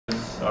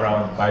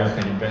around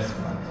biotech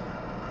investment.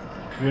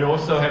 We'll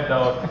also have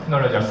the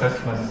technology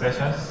assessment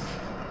sessions,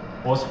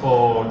 both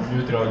for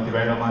new drug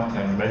development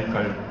and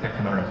medical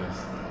technologies.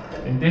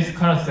 In these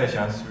current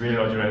sessions,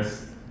 we'll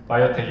address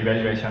biotech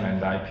evaluation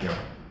and IPO.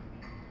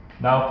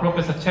 Now,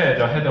 Professor Che,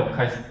 the head of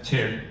KAIST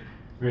CHIP,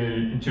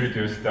 will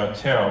introduce the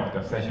chair of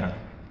the session.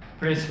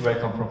 Please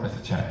welcome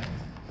Professor Che.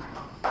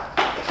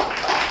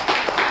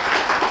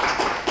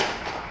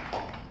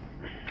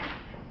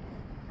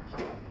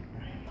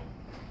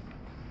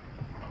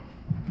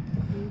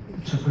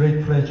 It's a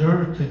great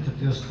pleasure to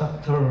introduce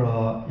Dr.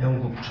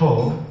 Young-Guk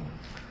Cho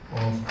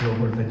of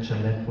Global Venture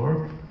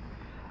Network.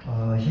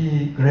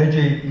 He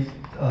graduated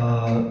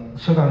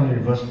Seogang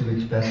University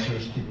with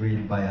bachelor's degree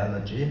in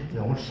biology. And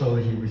also,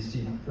 he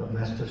received a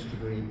master's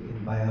degree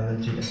in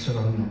biology at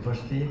Seogang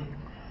University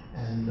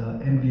and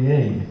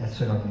MBA at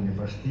Seogang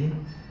University.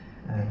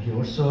 And he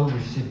also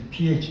received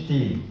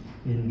PhD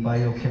in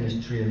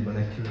biochemistry and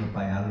molecular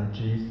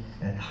biology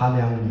at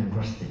Hanyang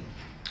University.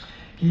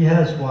 He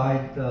has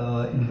wide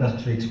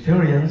industry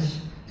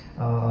experience,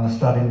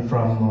 starting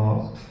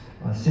from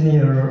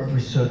senior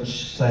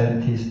research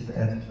scientist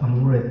at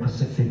Amure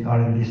Pacific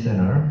R&D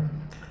Center,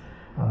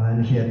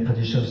 and he had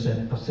positions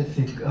at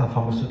Pacific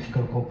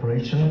Pharmaceutical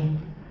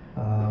Corporation,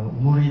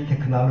 Uri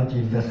Technology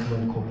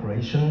Investment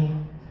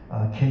Corporation,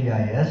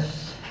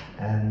 KAIST,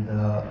 and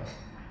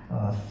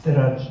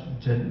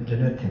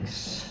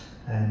Theragenetics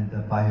and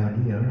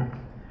Pioneer,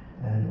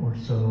 and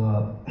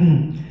also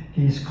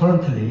he is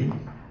currently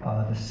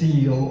the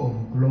CEO of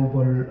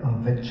Global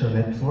Venture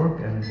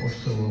Network and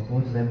also a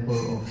board member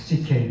of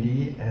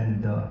CKD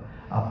and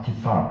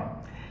Optifarm.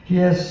 He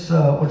has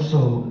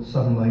also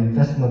some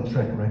investment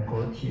track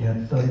record. He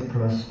had 30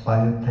 plus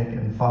biotech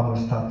and pharma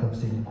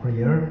startups in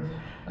Korea,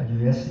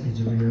 US,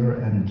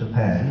 Israel, and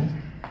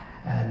Japan.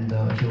 And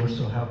he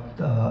also helped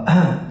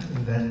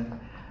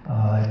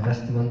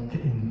investment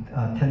in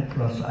 10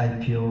 plus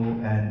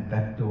IPO and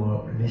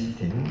backdoor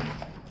listing.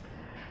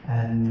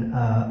 And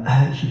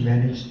he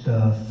managed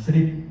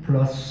 3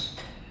 plus,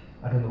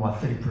 I don't know what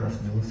 3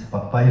 plus means,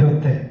 but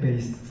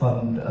biotech-based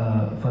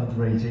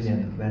fundraising,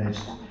 and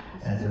managed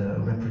as a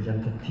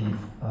representative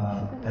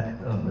at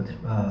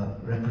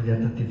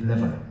representative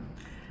level.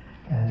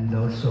 And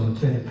also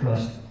 20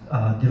 plus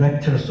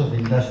directors of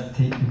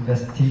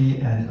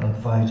investee and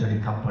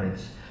advisory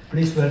companies.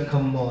 Please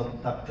welcome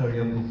Dr.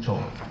 Young-Guk Cho.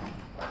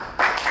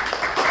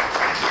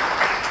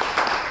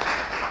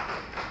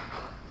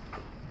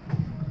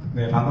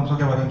 네, 방금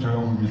소개받은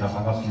조영구입니다.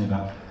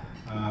 반갑습니다.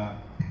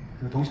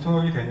 그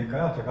동시통역이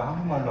되니까요, 제가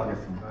한국말로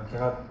하겠습니다.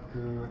 제가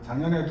그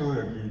작년에도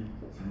여기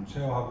지금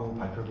체어하고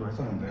발표도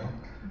했었는데요.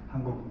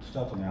 한국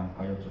투자 동향,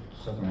 바이오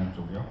투자 동향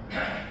쪽이요.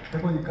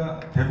 해보니까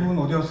대부분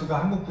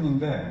오디언스가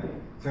한국분인데,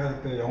 제가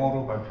그때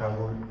영어로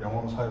발표하고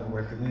영어로 사회보고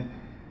했더니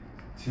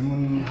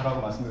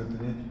질문하라고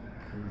말씀드렸더니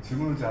그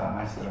질문을 잘 안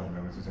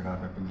하시더라고요. 그래서 제가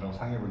몇 분들하고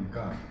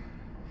상의해보니까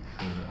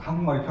그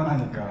한국말이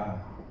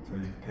편하니까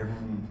저희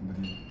대부분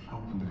분들이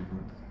한국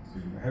분들이고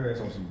지금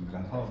해외에서 오신 분들이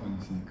한 서너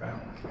분이시니까요.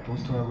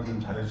 동시통역을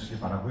좀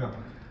잘해주시기 바라고요.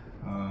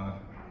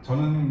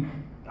 저는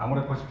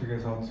아모레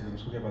퍼시픽에서 지금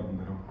소개받은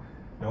대로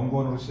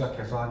연구원으로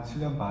시작해서 한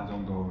 7년 반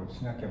정도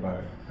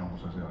신약개발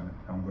연구소에서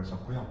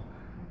연구했었고요.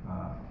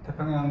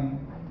 태평양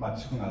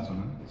마치고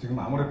나서는 지금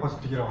아모레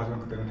퍼시픽이라고 하지만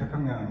그때는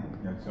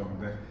태평양이었죠.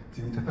 근데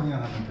지금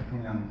태평양 하면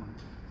태평양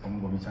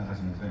너무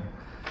미창사시면서요.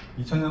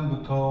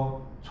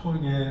 2000년부터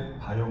초기에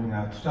바이오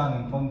분야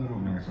투자하는 펀드를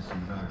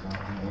운영했었습니다. 그래서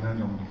한 5년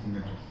정도 국내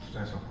쪽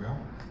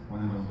투자했었고요.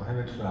 5년 정도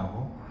해외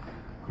투자하고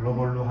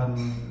글로벌로 한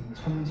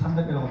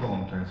 1,300개 정도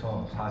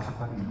검토해서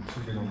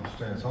 47개 정도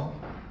투자해서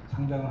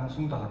상장을 한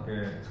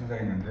 25개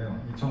상장했는데요.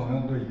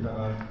 2005년도에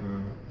있다가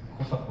그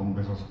코스닥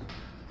본부에서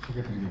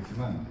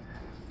소개해드리겠지만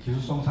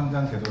기술성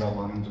상장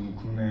제도라고 하는 좀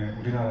국내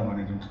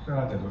우리나라만의 좀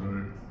특별한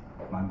제도를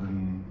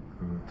만든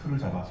그 틀을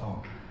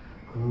잡아서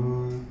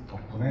그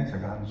덕분에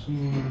제가 한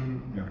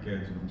 20몇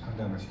개 지금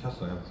상장을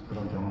시켰어요.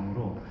 그런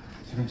경험으로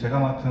지금 제가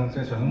맡은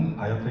세션은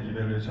바이오텍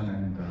이밸루에이션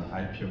앤드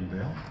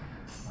IPO인데요.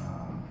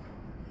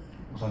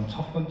 우선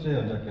첫 번째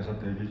연장께서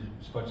데이빗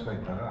슈버츠가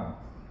있다가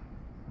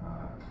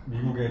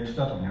미국의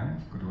투자 동향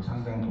그리고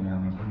상장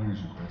동향을 설명해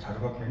줄 거예요.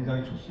 자료가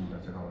굉장히 좋습니다.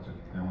 제가 어제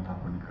내용을 다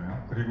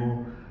보니까요.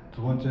 그리고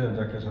두 번째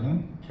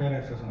연장께서는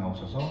KLX에서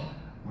나오셔서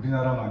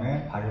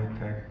우리나라만의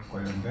바이오텍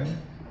관련된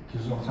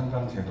기술성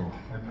상장 제도의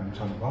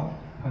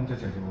변천과 현재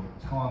제도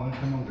상황을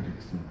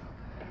설명드리겠습니다.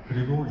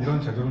 그리고 이런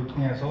제도를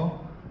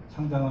통해서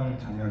상장을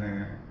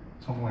작년에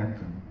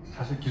성공했던,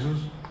 사실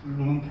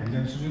기술로는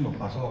굉장히 수준이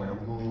높아서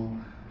연구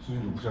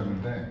수준이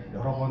높으셨는데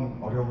여러 번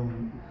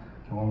어려운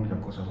경험을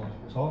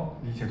겪으셔서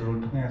이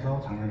제도를 통해서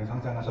작년에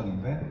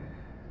상장하셨는데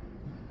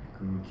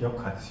그 기업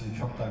가치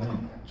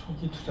평가는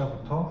초기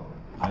투자부터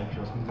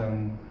IPO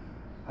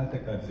상장할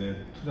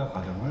때까지의 투자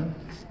과정을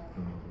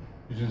그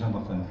유진상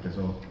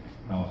박사님께서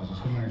나오셔서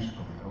설명해 주실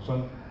겁니다.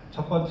 우선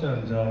첫 번째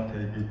연자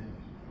데이빗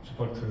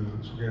슈버트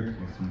소개해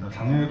드리겠습니다.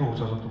 작년에도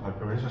오셔서 또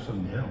발표를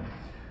해주셨는데요.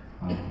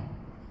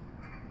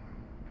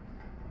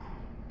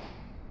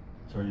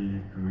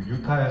 저희 그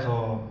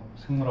유타에서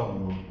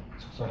생물학으로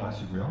석사를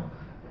하시고요.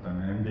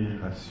 그다음에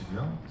MBA를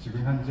가지시고요.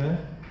 지금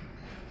현재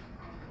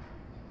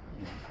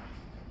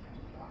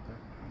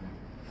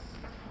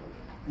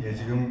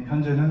지금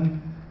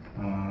현재는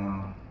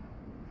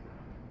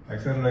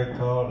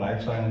Accelerator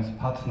Life Science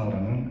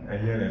Partner라는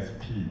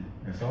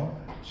ALSP에서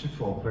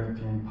Chief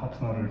Operating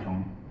Partner를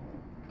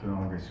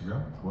경영하고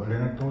계시고요.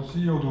 원래는 또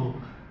CEO도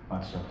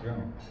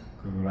맡으셨고요.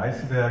 그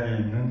라이스 대학에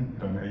있는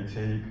이런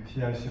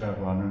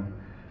HATRC라고 하는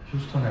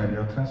휴스턴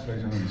에리어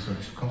트랜슬레이셔널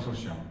리서치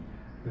컨소시엄,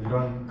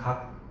 이런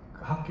각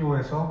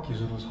학교에서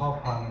기술을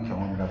사업화하는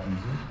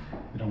경험이라든지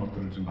이런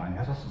것들을 좀 많이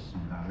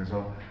하셨었습니다.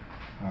 그래서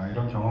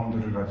이런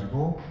경험들을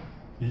가지고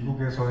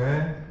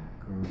미국에서의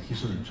그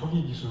기술,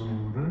 초기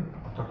기술을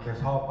어떻게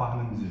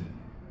사업화하는지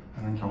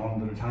하는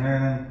경험들을,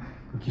 작년에는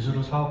그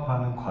기술을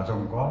사업화하는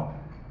과정과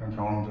그런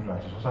경험들을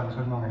아주 소상히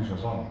설명해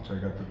주셔서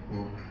저희가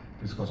듣고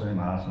디스커션이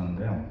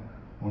많았었는데요.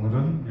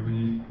 오늘은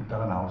이분이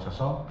이따가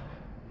나오셔서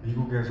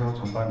미국에서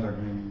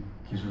전반적인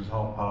기술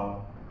사업화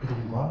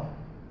흐름과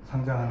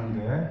상장하는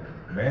데에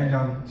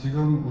매년,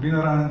 지금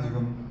우리나라는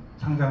지금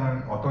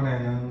상장을 어떤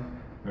해에는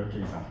 10개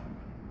이상,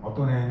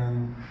 어떤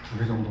해에는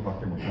 2개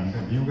정도밖에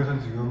못하는데,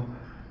 미국에서는 지금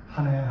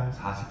한 해에 한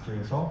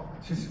 40개에서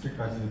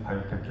 70개까지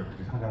바이오텍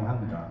기업들이 상장을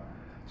합니다.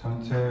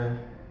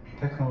 전체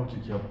테크놀로지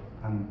기업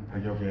한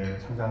 100여 개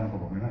상장하는 거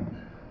보면은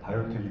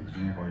바이오텍이 그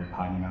중에 거의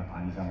반이나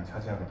반 이상을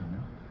차지하거든요.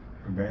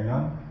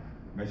 매년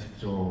몇십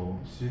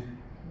조씩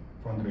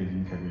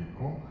펀드레이징이 되고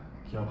있고,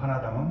 기업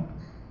하나당은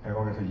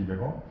 100억에서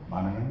 200억,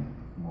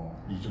 많으면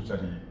뭐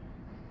 2조짜리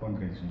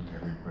펀드레이징도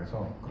되고 있고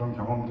해서 그런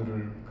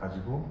경험들을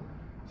가지고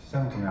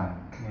시장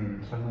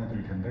동향을 설명해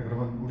드릴 텐데,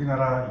 그러면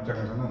우리나라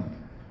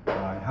입장에서는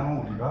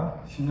향후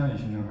우리가 10년,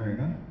 20년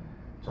후에는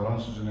저런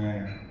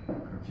수준의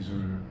그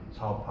기술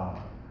사업화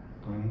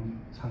또는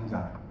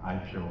상장,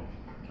 IPO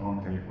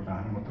경험이 되겠구나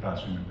하는 것들을 알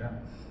수 있는데,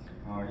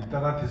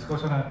 이따가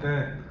디스커션 할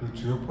때 그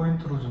주요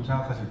포인트로 좀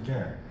생각하실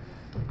게,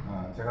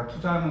 제가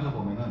투자하면서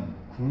보면은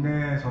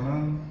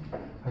국내에서는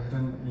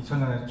사실은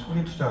 2000년에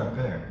초기 투자할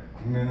때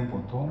국내는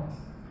보통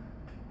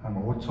한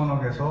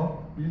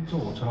 5천억에서 1조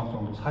 5천억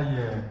정도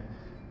사이에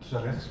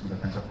투자를 했었습니다.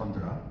 벤처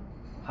펀드가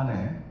한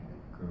해에,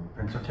 그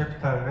벤처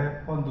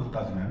캐피탈의 펀드로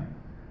따지면.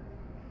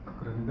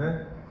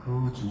 그런데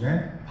그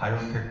중에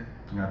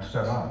바이오텍 분야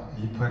투자가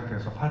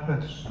 2%에서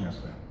 8%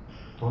 수준이었어요.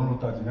 돈으로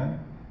따지면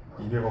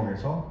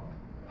 200억에서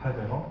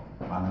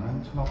 800억,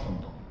 많으면 1000억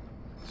정도.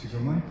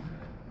 지금은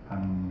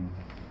한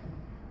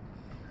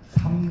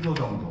 3조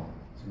정도,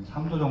 지금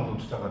 3조 정도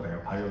투자가 돼요.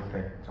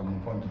 바이오텍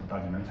전문 펀드로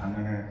따지면.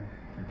 작년에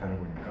데이터를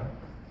보니까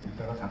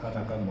이따가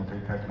잠깐 뭐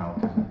데이터에도 나올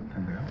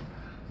텐데요.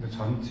 근데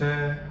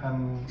전체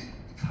한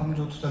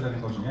 3조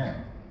투자되는 것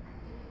중에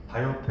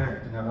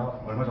바이오텍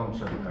분야가 얼마 정도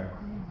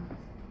투자될까요?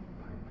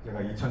 제가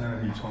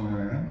 2000년에서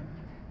 2005년에는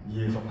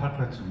 2에서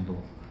 8%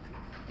 정도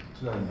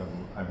투자된다고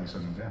알고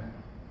있었는데,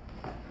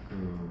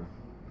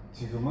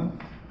 지금은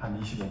한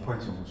 25%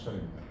 정도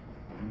투자됩니다.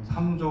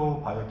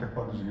 3조 바이오텍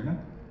펀드 중에는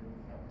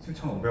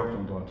 7,500억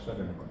정도가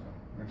투자되는 거죠.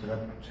 제가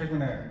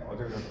최근에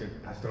어제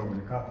그렇게 다시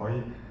들어보니까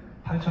거의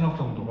 8천억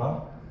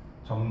정도가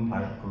전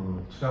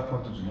투자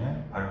펀드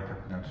중에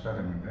바이오텍 분야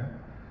투자됐는데,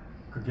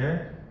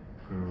 그게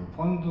그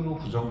펀드로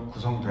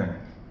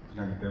구성된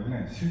분야이기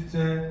때문에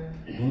실제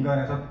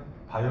민간에서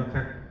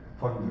바이오텍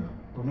펀드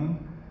또는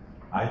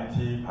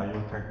IT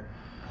바이오텍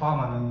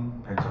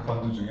포함하는 벤처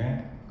펀드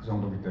중에 그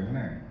정도이기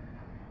때문에,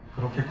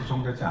 그렇게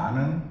구성되지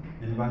않은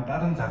일반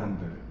다른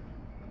자금들,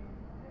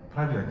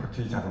 프라이빗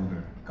에쿼티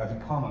자금들까지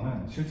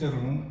포함하면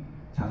실제로는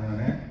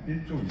작년에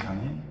 1조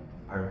이상이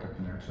바이오텍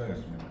분야에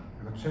투자됐습니다.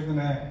 그래서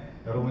최근에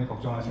여러분이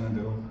걱정하시는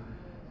대로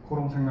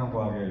코롱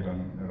생명과학의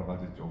이런 여러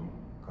가지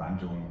좀 안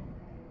좋은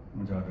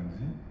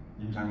문제라든지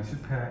임상에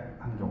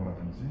실패한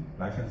경우라든지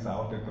라이센스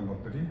아웃됐던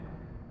것들이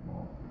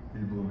뭐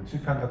일부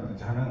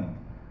실패한다든지 하면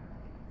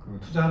그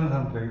투자하는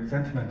사람들의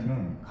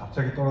센티멘트는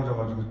갑자기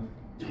떨어져가지고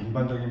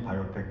전반적인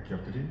바이오텍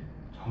기업들이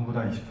전부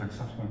다 20%,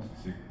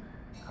 30%씩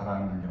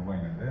가라앉는 경우가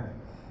있는데요.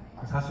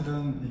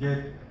 사실은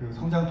이게 그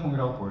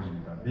성장통이라고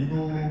보여집니다.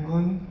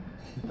 미국은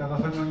이따가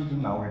설명이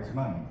좀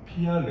나오겠지만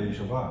PER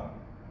레이쇼가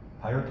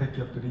바이오텍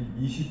기업들이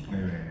 20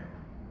 내외예요.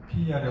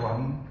 PER이라고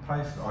하면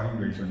프라이스 어닝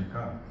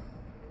레이쇼니까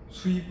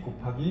수익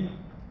곱하기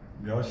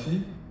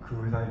몇이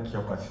그 회사의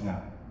기업 가치냐.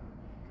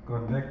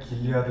 그런데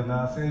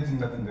길리아드나 세일진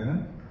같은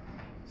데는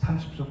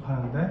 30조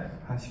파는데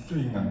한 10조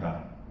이익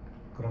난다.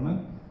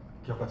 그러면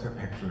기업 가치가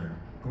 100조예요.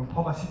 그럼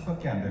퍼가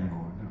 10밖에 안 되는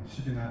거거든요.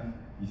 10이나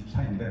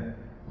 24인데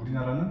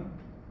우리나라는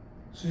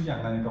수익이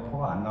안 나니까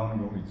퍼가 안 나오는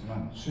경우도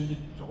있지만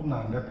수익이 조금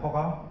나는데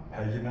퍼가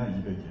 100이나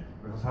 200이에요.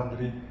 그래서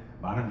사람들이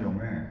많은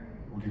경우에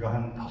우리가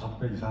한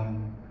 5배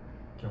이상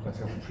기업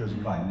가치가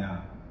부풀려진 거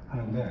아니냐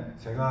하는데,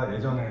 제가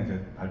예전에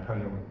이제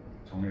발표하려고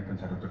정리했던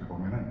자료들을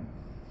보면은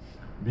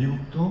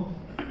미국도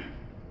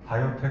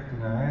바이오텍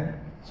분야의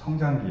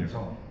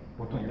성장기에서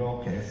보통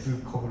이렇게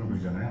S 커브를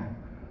그리잖아요.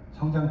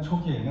 성장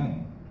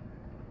초기에는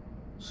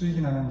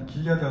수익이 나는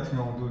길리아드 같은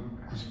경우도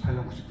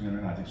 98년,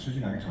 99년에는 아직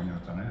수익이 나기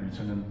전이었잖아요.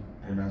 2000년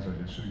되면서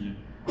이제 수익이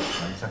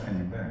나기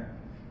시작했는데,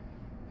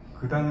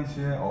 그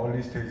당시에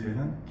어얼리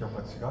스테이지에는 기업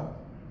가치가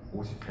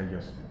 50,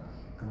 100이었습니다.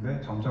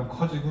 근데 점점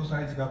커지고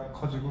사이즈가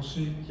커지고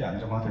수익이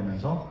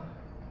안정화되면서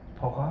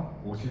퍼가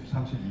 50,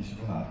 30,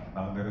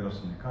 20은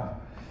내려졌으니까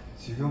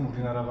지금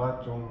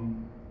우리나라가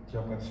좀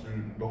기업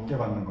가치를 높게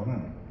받는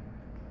거는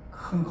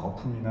큰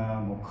거품이나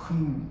뭐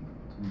큰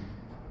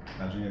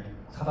나중에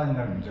사단이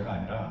날 문제가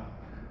아니라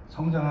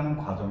성장하는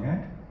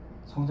과정의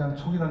성장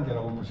초기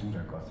단계라고 보시면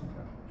될 것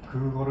같습니다.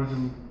 그거를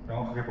좀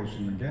명확하게 볼 수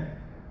있는 게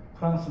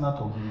프랑스나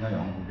독일이나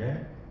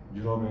영국의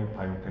유럽의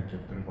바이오텍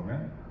기업들을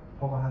보면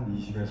퍼가 한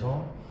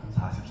 20에서 한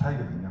 40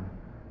 사이거든요.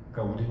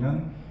 그러니까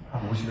우리는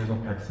한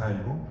 50에서 100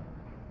 사이고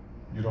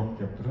유럽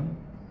기업들은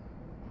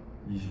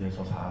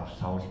 20에서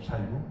 4, 50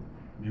 사이고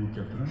미국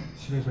기업들은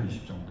 10에서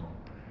 20 정도.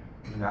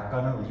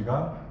 약간은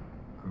우리가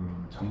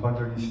그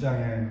전반적인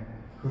시장의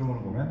흐름을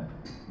보면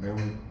매우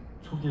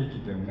초기에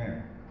있기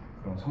때문에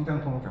그런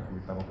성장통을 겪고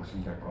있다고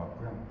보시면 될 것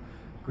같고요.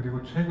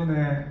 그리고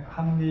최근에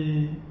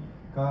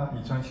한미가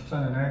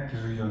 2014년에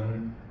기술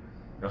이전을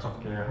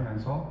 6개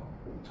하면서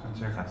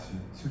전체 가치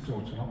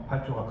 7조 5천억,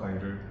 8조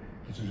가까이를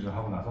기술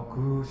이전하고 나서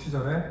그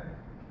시절에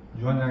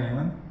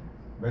유한양행은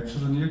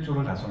매출은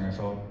 1조를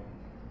달성해서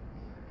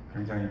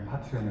굉장히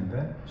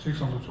파티했는데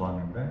수익성도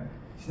좋았는데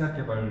신약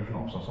개발은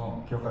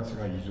없어서 기업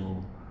가치가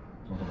 2조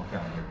정도밖에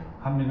안 되고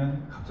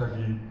한미는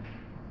갑자기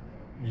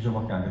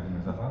 2조밖에 안 되던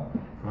회사가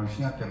그런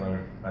신약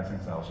개발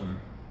라이센스 아웃을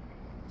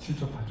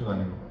 7조, 8조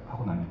단위로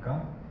하고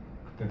나니까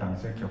그때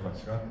당시에 기업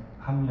가치가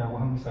한미하고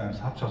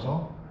한미사이언스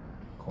합쳐서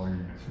거의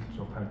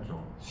 7조, 8조,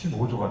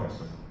 15조가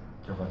됐어요.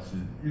 기업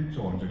가치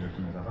 1조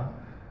원조였던 회사가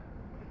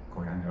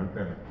거의 한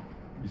 10배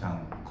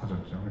이상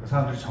커졌죠. 그러니까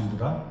사람들이 전부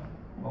다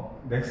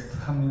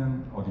넥스트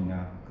한미는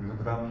어디냐. 그래서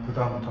그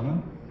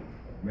다음부터는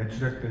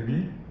매출액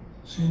대비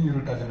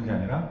수익률을 따지는 게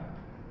아니라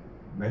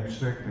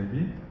매출액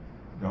대비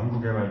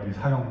연구개발비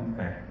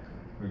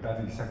사용액을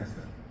따지기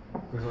시작했어요.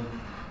 그래서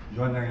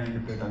유한양이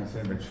그때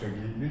당시에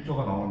매출액이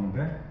 1조가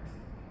넘었는데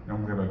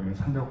연구개발비는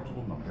 300억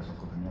조금 넘게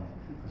했었거든요.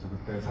 그래서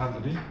그때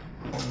사람들이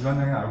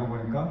유한양이 알고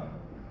보니까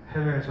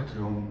해외에서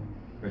들어온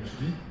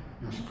매출이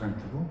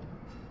 60%고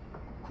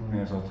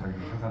국내에서 자기들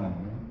생산한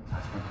거는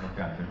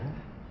 40%밖에 안 되고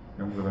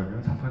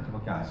연구개발비는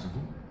 3%밖에 안 쓰고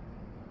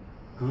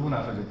그러고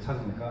나서 이제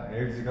찾으니까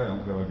LG가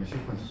연구개발비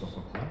 15%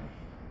 썼었고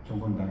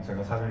종군당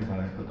제가 사회에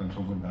살았던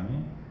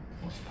종군당이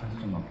 10%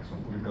 좀 넘게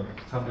썼고 그러니까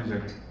사람들이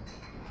이제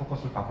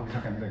포커스를 바꾸기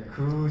시작했는데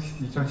그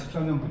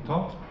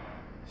 2014년부터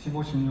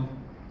 15, 16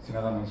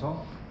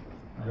 지나가면서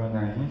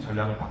유한양행이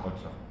전략을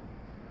바꿨죠.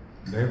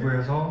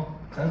 내부에서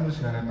짧은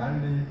시간에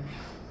빨리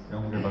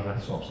연구개발을 할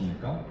수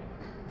없으니까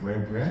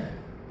외부의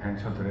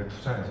벤처들에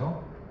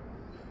투자해서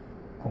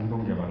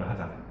공동개발을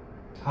하자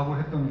하고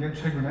했던 게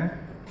최근에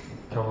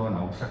결과가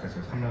나오기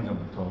시작했어요. 3년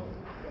전부터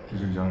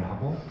기술 이전을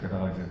하고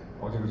게다가 이제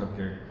어제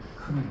그저께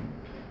큰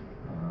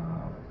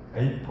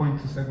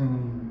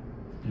 8.7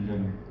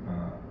 빌리언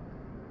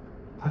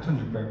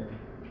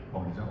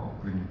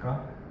 8,600억이죠.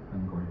 그러니까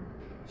한 거의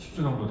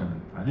 10조 정도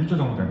되는, 1조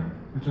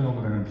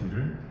정도 되는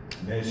딜을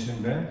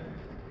내시는데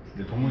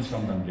이제 동물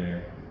실험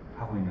단계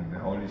하고 있는데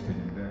얼리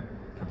스테이지인데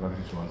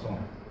결과들이 좋아서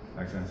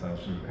라이센스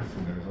아웃을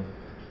했습니다. 그래서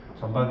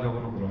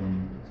전반적으로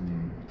그런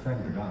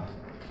트렌드가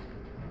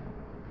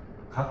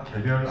각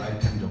개별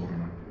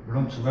아이템적으로는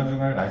물론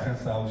중간중간에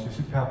라이센스 아웃이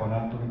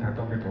실패하거나 또는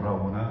달성에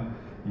돌아오거나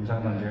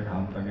임상 단계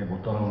다음 단계에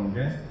못 돌아오는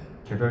게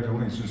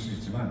개별적으로 있을 수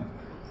있지만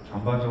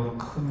전반적으로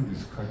큰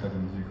리스크가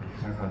있다든지 그렇게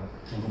생각하는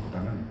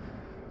것보다는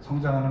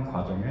성장하는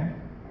과정에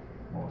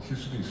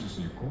실수도 있을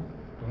수 있고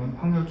또는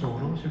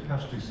확률적으로 실패할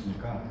수도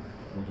있으니까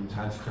좀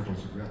잘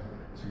지켜보시고요.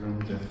 지금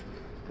이제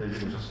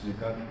대기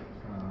오셨으니까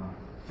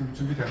지금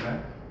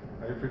준비됐나요?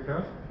 Are you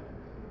prepared?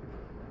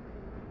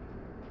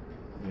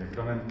 예,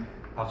 그러면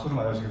박수를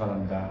맞아주시기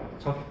바랍니다.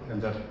 첫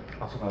연자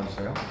박수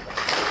맞아주세요.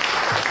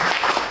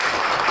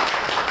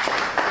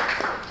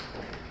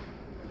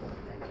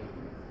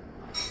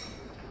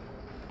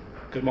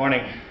 Good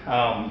morning.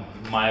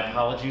 My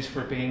apologies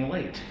for being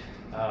late.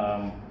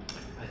 I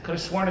could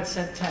have sworn it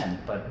said 10,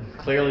 but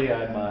clearly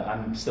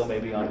I'm still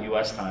maybe on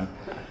US time.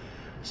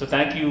 So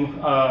thank you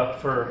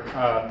for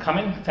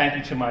coming. Thank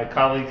you to my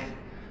colleague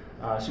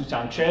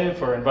Soo-Chan Che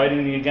for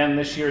inviting me again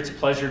this year. It's a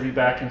pleasure to be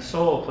back in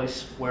Seoul, a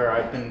place where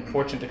I've been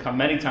fortunate to come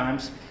many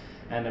times,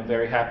 and I'm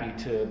very happy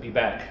to be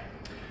back.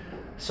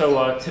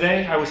 So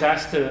today I was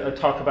asked to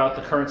talk about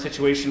the current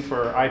situation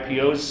for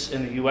IPOs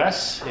in the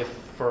US.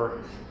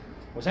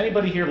 Was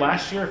anybody here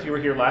last year? If you were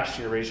here last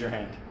year, raise your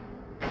hand.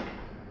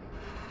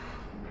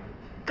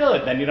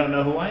 Good, then you don't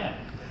know who I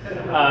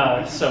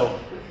am. So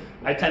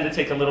I tend to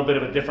take a little bit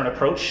of a different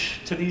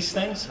approach to these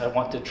things. I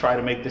want to try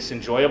to make this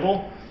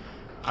enjoyable.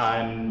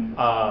 I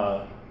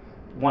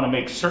want to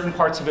make certain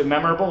parts of it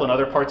memorable and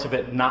other parts of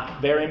it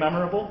not very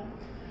memorable.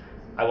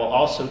 I will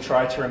also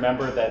try to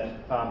remember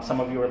that some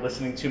of you are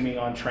listening to me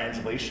on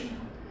translation.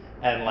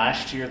 And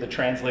last year, the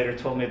translator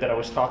told me that I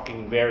was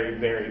talking very,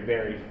 very,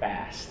 very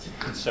fast.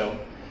 And so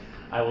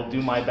I will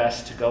do my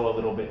best to go a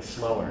little bit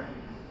slower.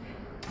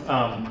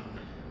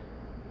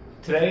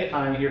 Today,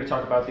 I'm here to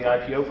talk about the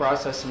IPO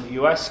process in the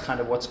US,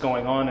 kind of what's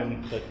going on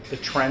and the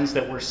trends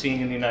that we're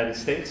seeing in the United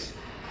States.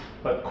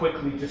 But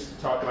quickly, just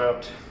to talk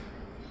about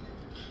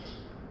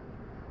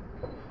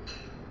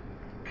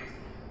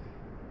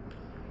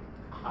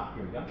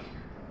Here we go.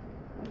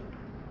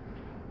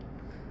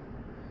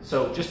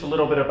 So just a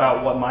little bit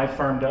about what my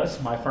firm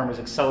does. My firm is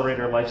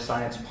Accelerator Life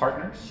Science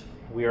Partners.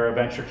 We are a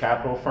venture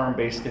capital firm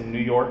based in New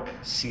York,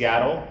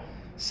 Seattle,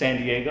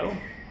 San Diego,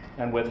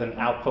 and with an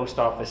outpost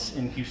office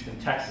in Houston,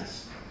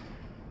 Texas.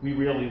 We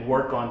really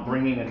work on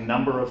bringing a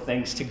number of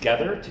things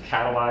together to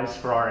catalyze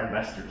for our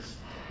investors.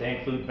 They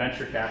include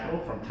venture capital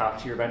from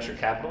top-tier venture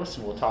capitalists,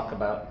 and we'll talk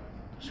about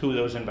who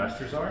those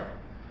investors are.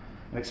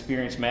 An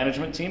experienced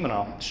management team, and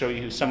I'll show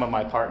you who some of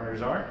my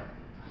partners are.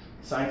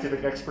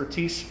 Scientific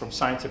expertise from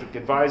scientific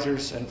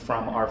advisors and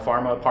from our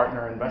pharma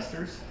partner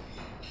investors.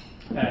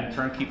 And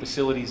turnkey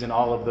facilities in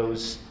all of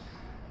those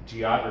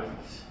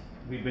geographies.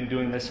 We've been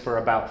doing this for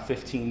about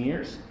 15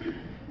 years,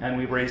 and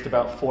we've raised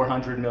about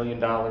 $400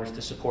 million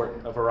to support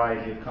a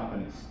variety of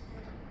companies.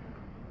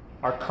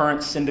 Our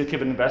current syndicate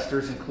of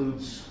investors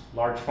includes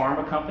large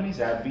pharma companies,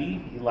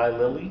 AbbVie, Eli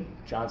Lilly,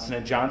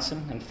 Johnson &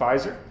 Johnson, and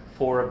Pfizer,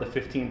 4 of the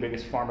 15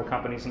 biggest pharma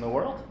companies in the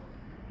world.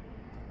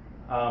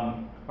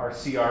 Our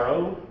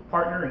CRO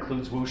partner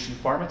includes WuXi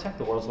Pharmatech,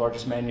 the world's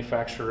largest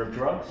manufacturer of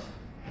drugs,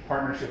 a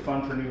partnership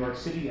fund for New York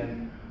City,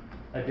 and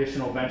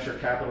additional venture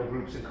capital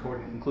groups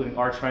including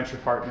Arch Venture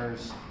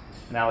Partners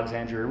and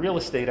Alexandria Real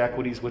Estate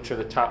Equities, which are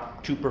the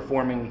top 2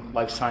 performing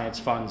life science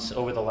funds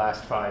over the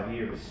last 5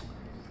 years.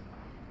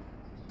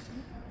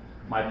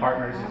 My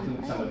partners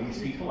include some of these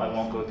people. I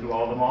won't go through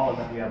all of them all, and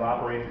then we have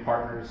operating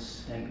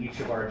partners in each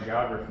of our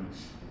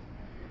geographies.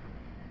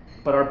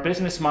 But our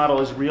business model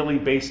is really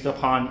based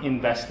upon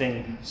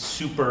investing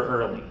super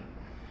early.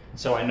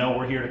 So I know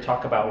we're here to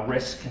talk about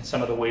risk and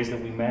some of the ways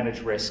that we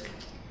manage risk,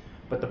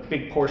 but the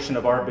big portion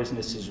of our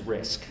business is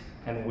risk,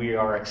 and we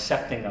are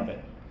accepting of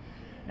it.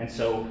 And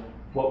so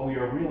what we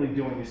are really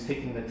doing is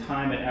taking the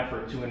time and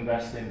effort to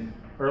invest in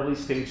early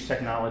stage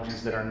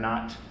technologies that are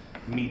not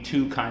Me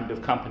Too kind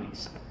of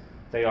companies.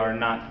 They are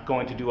not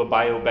going to do a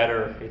bio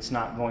better. It's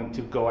not going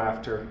to go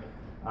after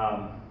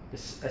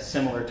a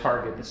similar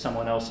target that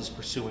someone else is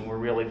pursuing. We're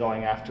really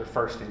going after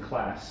first in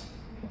class.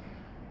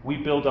 We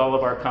build all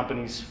of our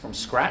companies from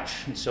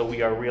scratch, and so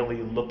we are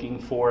really looking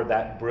for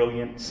that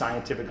brilliant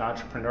scientific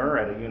entrepreneur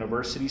at a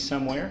university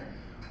somewhere,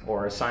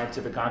 or a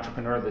scientific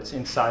entrepreneur that's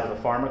inside of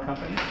a pharma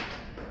company,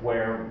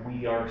 where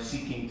we are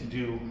seeking to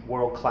do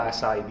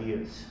world-class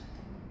ideas.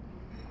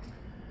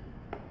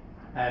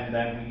 And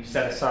then we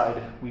set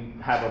aside, we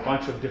have a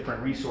bunch of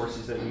different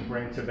resources that we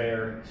bring to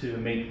bear to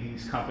make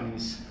these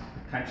companies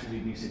potentially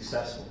be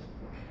successful.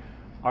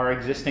 Our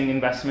existing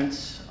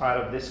investments out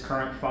of this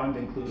current fund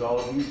include all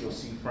of these. You'll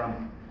see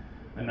from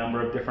a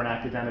number of different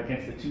academic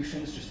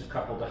institutions, just a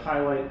couple to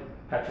highlight.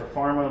 Petra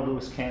Pharma,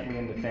 Lewis Cantley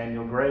and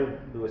Nathaniel Gray.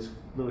 Lewis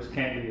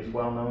Cantley is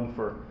well known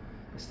for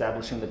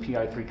establishing the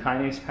PI3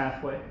 kinase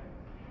pathway.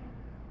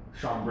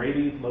 Sean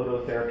Brady,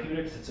 Lodo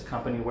Therapeutics. It's a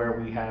company where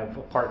we have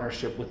a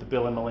partnership with the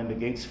Bill and Melinda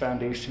Gates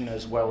Foundation,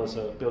 as well as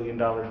a $1 billion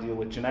deal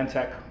with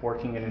Genentech,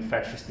 working in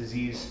infectious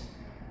disease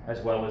as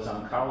well as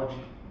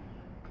oncology.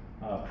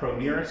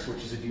 ProNeris,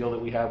 which is a deal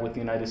that we have with the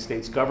United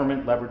States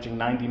government, leveraging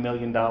 $90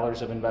 million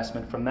of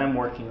investment from them,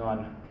 working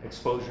on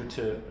exposure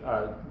to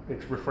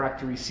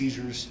refractory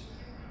seizures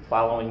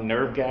following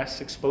nerve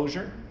gas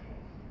exposure.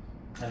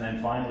 And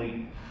then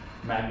finally,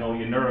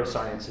 Magnolia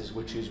Neurosciences,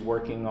 which is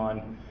working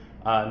on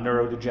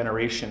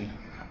neurodegeneration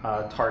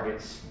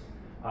targets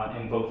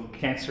in both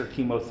cancer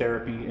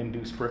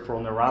chemotherapy-induced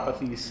peripheral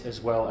neuropathies,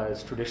 as well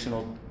as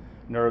traditional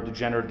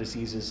neurodegenerative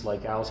diseases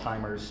like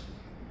Alzheimer's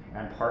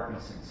and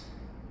Parkinson's.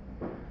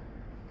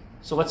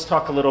 So let's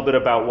talk a little bit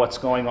about what's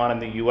going on in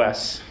the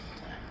US.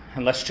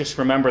 And let's just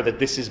remember that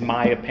this is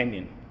my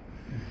opinion.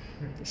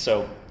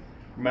 So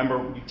remember,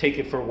 you take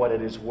it for what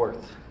it is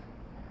worth.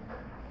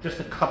 Just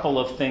a couple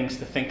of things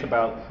to think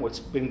about what's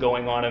been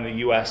going on in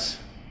the US.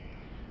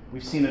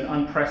 We've seen an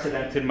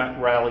unprecedented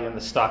rally in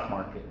the stock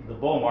market. The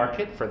bull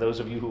market, for those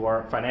of you who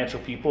are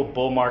financial people,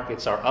 bull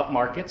markets are up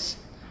markets,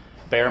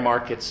 bear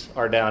markets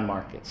are down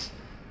markets.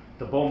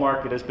 The bull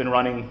market has been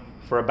running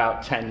for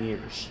about 10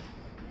 years.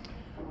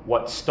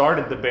 What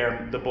started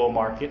the bull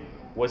market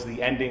was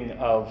the ending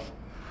of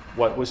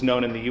what was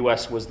known in the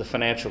US was the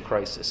financial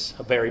crisis,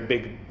 a very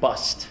big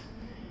bust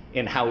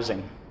in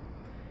housing.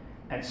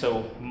 And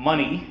so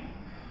money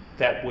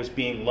that was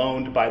being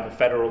loaned by the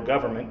federal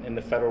government and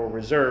the Federal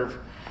Reserve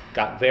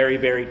got very,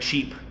 very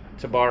cheap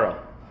to borrow.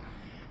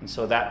 And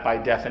so that, by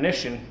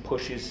definition,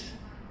 pushes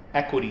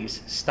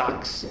equities,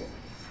 stocks,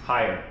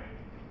 higher.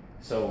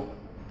 So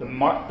the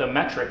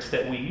metrics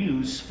that we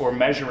use for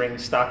measuring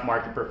stock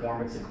market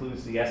performance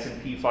includes the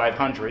S&P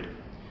 500,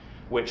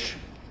 which,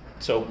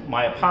 so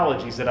my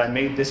apologies that I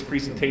made this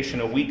presentation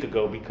a week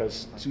ago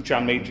because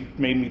Suchan made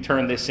me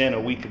turn this in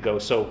a week ago,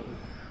 so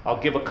I'll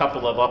give a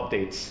couple of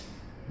updates.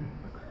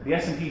 The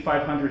S&P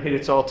 500 hit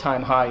its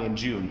all-time high in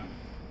June.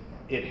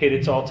 It hit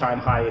its all-time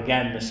high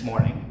again this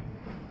morning.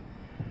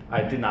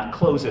 I did not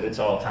close at its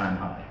all-time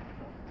high.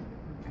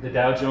 The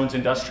Dow Jones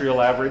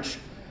Industrial Average,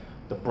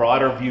 the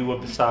broader view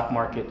of the stock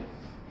market,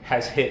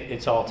 has hit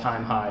its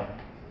all-time high.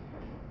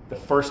 The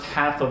first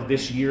half of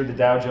this year, the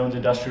Dow Jones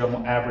Industrial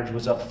Average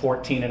was up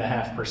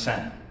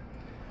 14.5%.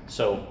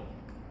 So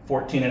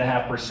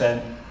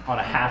 14.5% on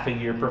a half a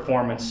year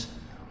performance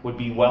would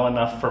be well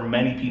enough for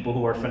many people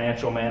who are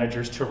financial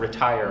managers to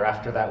retire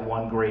after that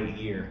one great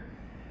year.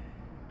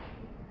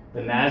 The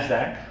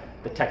NASDAQ,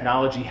 the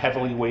technology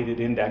heavily weighted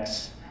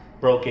index,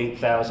 broke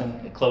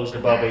 8,000. It closed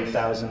above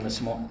 8,000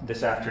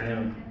 this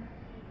afternoon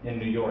in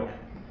New York.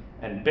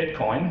 And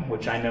Bitcoin,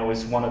 which I know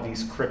is one of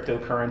these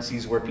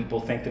cryptocurrencies where people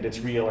think that it's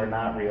real or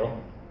not real.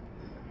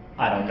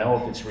 I don't know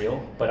if it's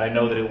real, but I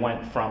know that it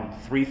went from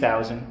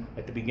 3,000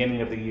 at the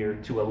beginning of the year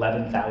to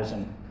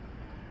 11,000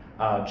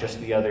 just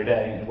the other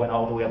day, and it went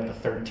all the way up to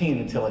 13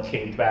 until it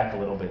caved back a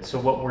little bit. So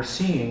what we're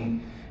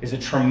seeing is a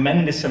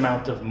tremendous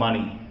amount of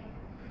money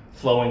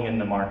flowing in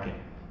the market.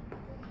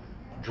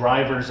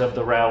 Drivers of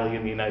the rally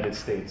in the United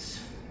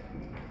States,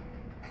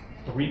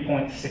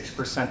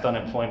 3.6%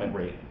 unemployment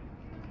rate.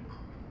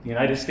 The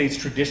United States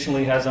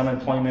traditionally has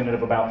unemployment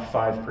of about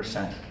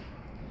 5%.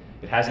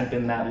 It hasn't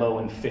been that low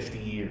in 50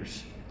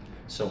 years.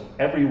 So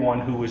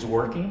everyone who is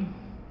working,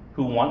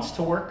 who wants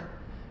to work,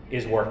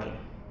 is working.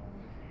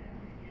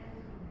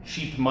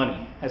 Cheap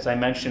money. As I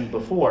mentioned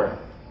before,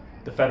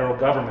 the federal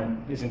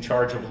government is in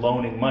charge of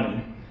loaning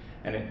money,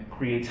 and it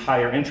creates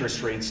higher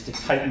interest rates to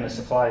tighten the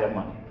supply of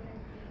money.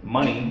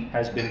 Money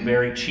has been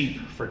very cheap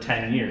for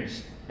 10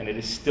 years, and it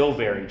is still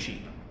very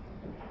cheap,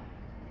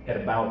 at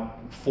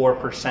about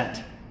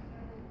 4%.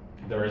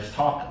 There is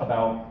talk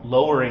about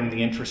lowering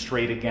the interest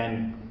rate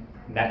again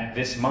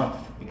this month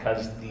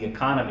because the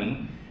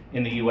economy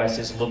in the US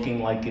is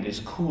looking like it is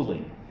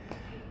cooling.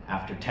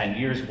 After 10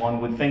 years, one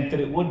would think that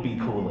it would be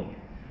cooling.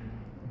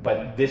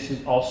 But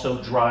this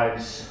also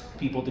drives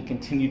people to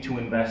continue to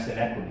invest in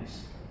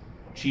equities.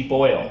 Cheap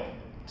oil.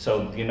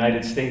 So the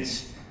United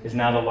States is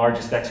now the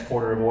largest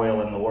exporter of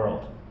oil in the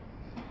world.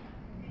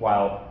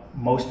 While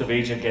most of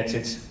Asia gets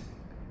its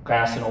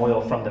gas and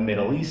oil from the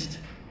Middle East,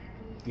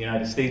 the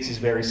United States is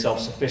very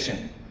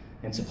self-sufficient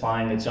in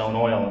supplying its own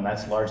oil, and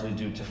that's largely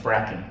due to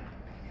fracking.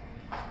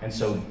 And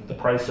so the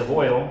price of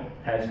oil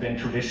has been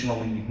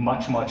traditionally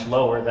much, much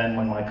lower than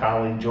when my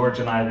colleague George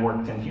and I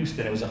worked in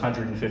Houston. It was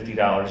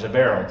 $150 a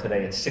barrel.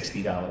 Today it's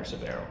 $60 a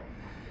barrel.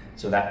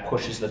 So that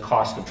pushes the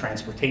cost of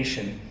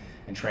transportation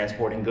and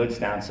transporting goods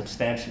down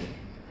substantially.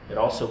 It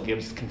also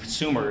gives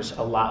consumers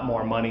a lot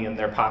more money in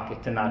their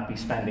pocket to not be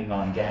spending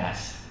on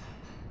gas.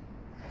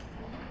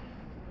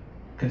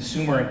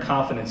 Consumer and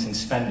confidence in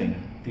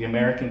spending. The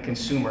American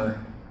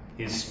consumer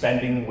is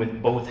spending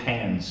with both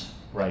hands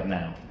right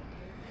now.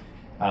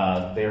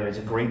 There is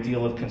a great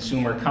deal of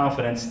consumer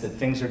confidence that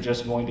things are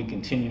just going to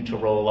continue to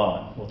roll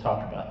on. We'll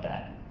talk about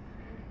that.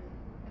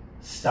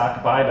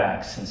 Stock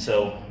buybacks, and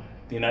so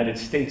the United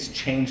States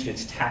changed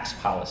its tax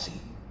policy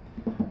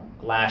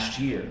last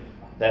year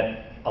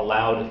that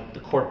allowed the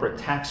corporate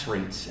tax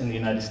rates in the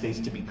United States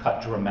to be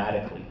cut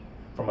dramatically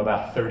from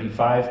about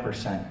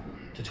 35%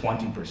 to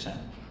 20%.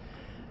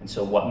 And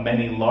so what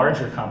many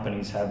larger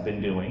companies have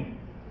been doing,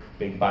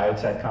 big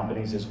biotech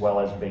companies as well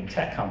as big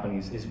tech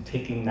companies, is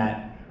taking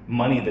that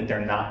money that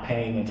they're not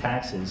paying in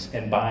taxes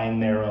and buying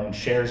their own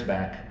shares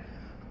back,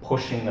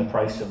 pushing the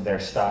price of their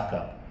stock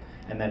up,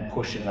 and then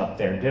pushing up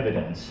their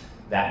dividends.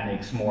 That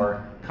makes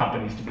more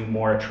companies to be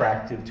more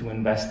attractive to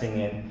investing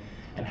in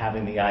and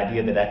having the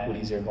idea that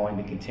equities are going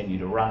to continue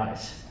to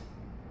rise.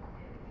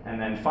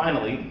 And then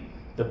finally,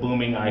 the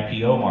booming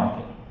IPO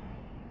market.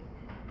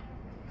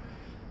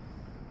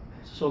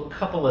 So a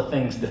couple of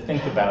things to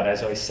think about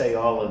as I say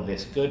all of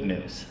this good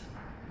news.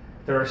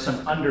 There are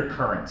some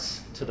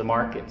undercurrents to the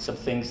market, some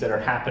things that are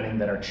happening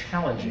that are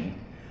challenging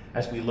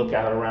as we look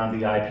out around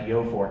the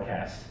IPO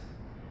forecast.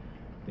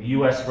 The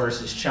US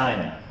versus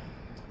China.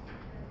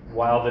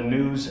 While the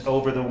news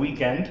over the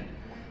weekend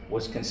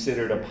was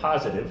considered a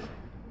positive,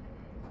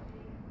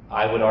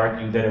 I would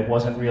argue that it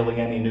wasn't really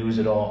any news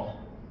at all,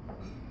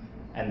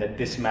 and that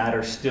this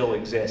matter still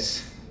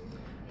exists.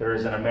 There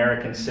is an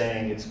American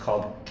saying, it's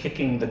called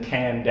kicking the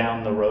can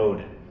down the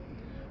road.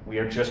 We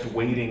are just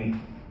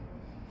waiting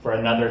for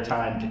another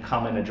time to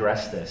come and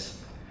address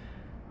this.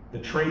 The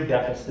trade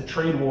deficit, the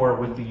trade war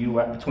with the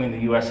US, between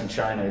the US and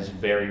China is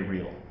very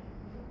real.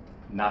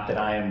 Not that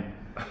I am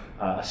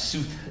a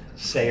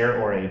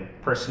soothsayer or a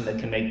person that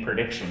can make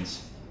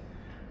predictions,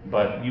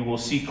 but you will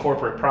see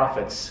corporate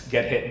profits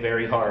get hit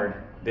very hard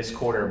this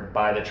quarter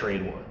by the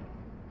trade war,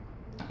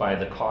 by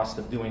the cost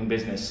of doing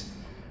business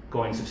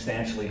going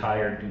substantially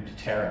higher due to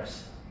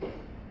tariffs.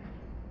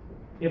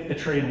 If the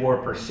trade war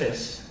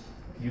persists,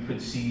 you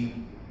could see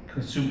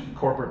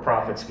corporate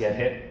profits get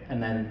hit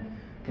and then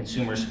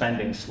consumer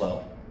spending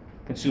slow.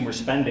 Consumer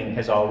spending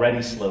has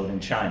already slowed in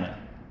China.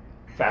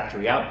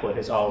 Factory output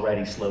has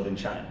already slowed in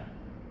China.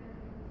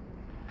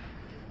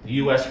 The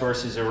US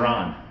versus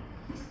Iran.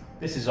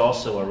 This is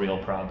also a real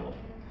problem.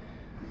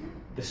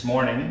 This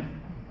morning,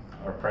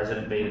 our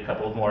president made a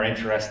couple of more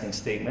interesting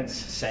statements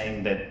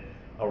saying that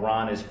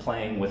Iran is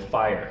playing with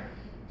fire.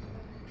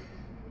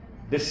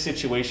 This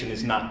situation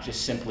is not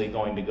just simply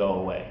going to go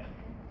away.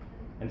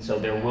 And so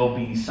there will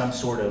be some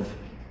sort of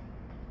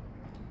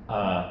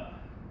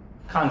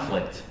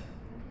conflict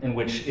in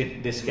which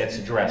this gets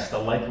addressed. The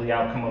likely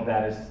outcome of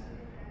that is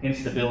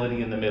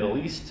instability in the Middle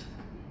East,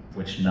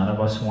 which none of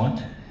us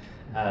want,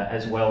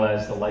 as well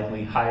as the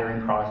likely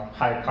higher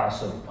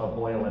costs of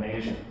oil in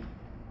Asia.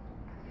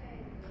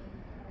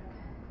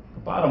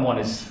 The bottom one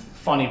is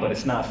funny, but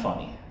it's not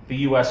funny. The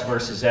US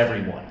versus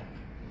everyone.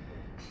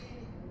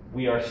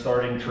 We are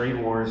starting trade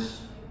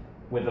wars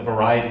with a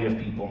variety of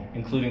people,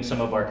 including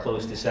some of our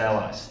closest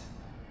allies,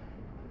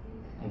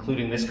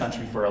 including this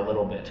country for a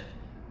little bit.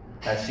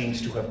 That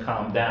seems to have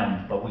calmed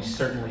down, but we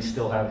certainly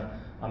still have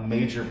a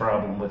major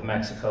problem with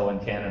Mexico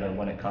and Canada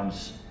when it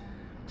comes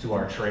to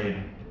our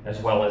trade, as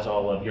well as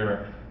all of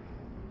Europe.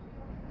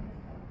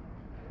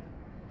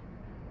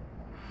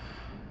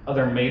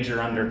 Other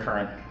major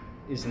undercurrent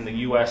is in the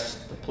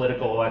US, the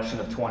political election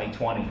of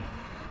 2020.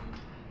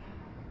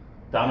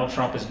 Donald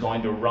Trump is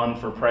going to run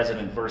for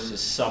president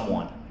versus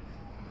someone.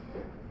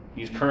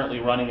 He's currently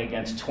running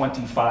against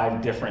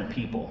 25 different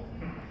people.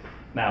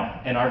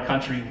 Now, in our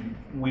country,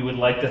 we would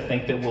like to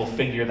think that we'll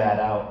figure that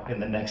out in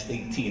the next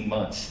 18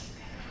 months,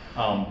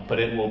 but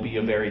it will be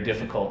a very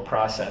difficult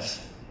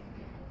process.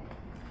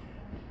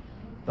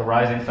 The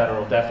rising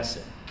federal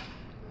deficit.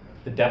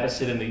 The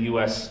deficit in the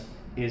US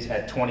is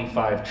at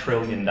 $25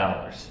 trillion.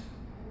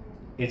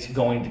 It's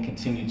going to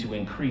continue to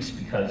increase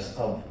because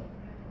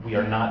we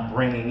are not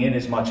bringing in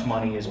as much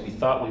money as we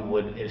thought we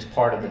would as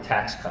part of the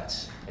tax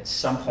cuts. At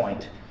some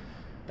point,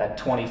 that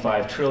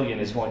 25 trillion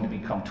is going to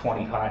become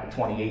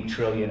 28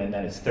 trillion, and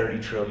then it's 30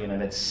 trillion,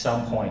 and at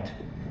some point,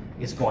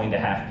 it's going to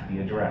have to be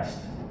addressed.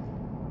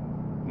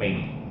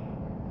 Maybe.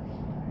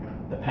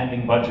 The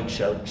pending budget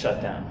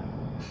shutdown.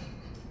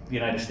 The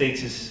United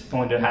States is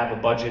going to have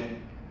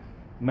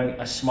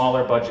a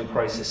smaller budget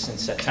crisis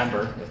since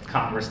September if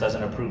Congress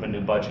doesn't approve a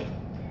new budget.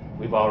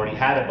 We've already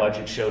had a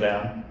budget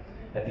showdown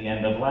at the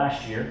end of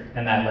last year,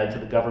 and that led to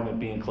the government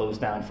being closed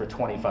down for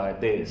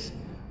 25 days,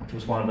 which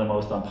was one of the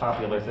most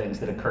unpopular things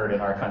that occurred in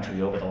our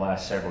country over the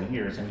last several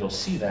years, and you'll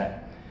see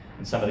that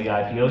in some of the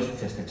IPO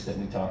statistics that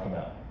we talk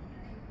about.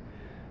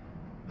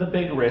 The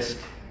big risk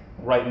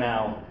right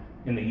now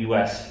in the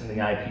US, in the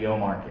IPO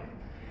market,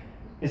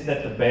 is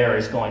that the bear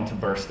is going to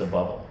burst the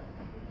bubble.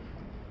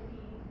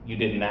 You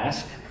didn't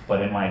ask,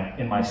 but in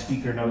my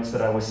speaker notes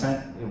that I was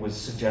sent, it was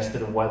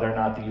suggested of whether or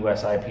not the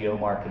US IPO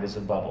market is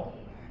a bubble.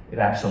 It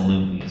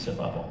absolutely is a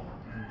bubble.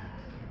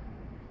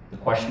 The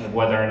question of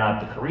whether or not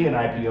the Korean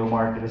IPO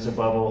market is a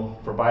bubble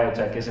for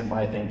biotech isn't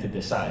my thing to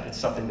decide. It's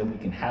something that we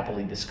can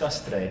happily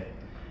discuss today,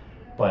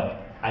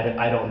 but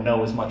I don't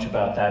know as much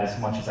about that as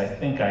much as I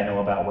think I know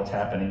about what's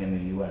happening in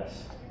the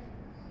US.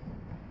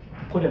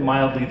 To put it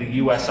mildly, the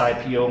US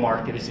IPO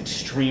market is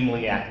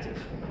extremely active.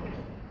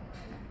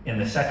 In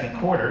the second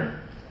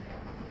quarter,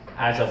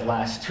 as of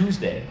last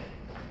Tuesday,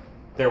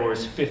 there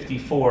was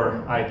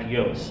 54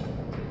 IPOs.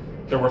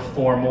 There were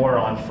 4 more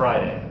on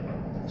Friday,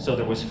 so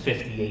there was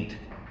 58.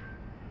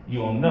 You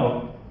will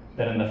note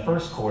that in the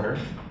first quarter,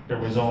 there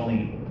was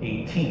only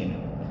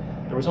 18.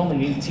 There was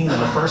only 18 in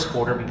the first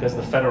quarter because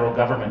the federal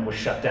government was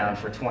shut down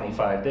for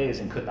 25 days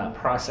and could not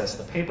process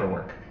the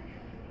paperwork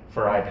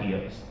for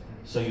IPOs.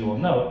 So you will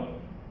note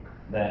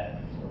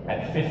that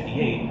at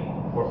 58,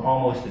 we're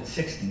almost at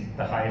 60,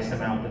 the highest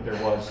amount that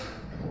there was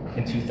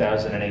in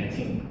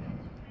 2018.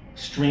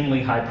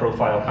 Extremely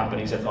high-profile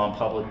companies have gone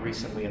public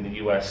recently in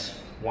the US,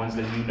 ones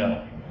that you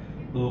know: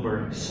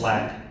 Uber,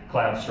 Slack,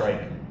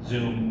 CloudStrike,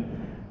 Zoom,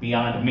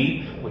 Beyond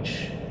Meat,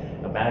 which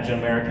imagine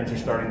Americans are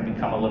starting to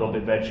become a little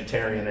bit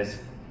vegetarian, is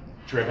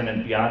driven,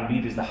 and Beyond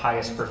Meat is the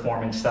highest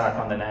performing stock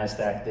on the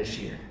NASDAQ this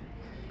year.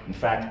 In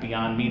fact,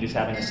 Beyond Meat is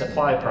having a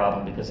supply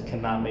problem because it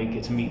cannot make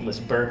its meatless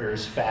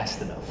burgers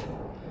fast enough.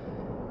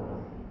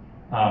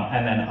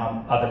 And then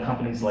other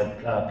companies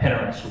like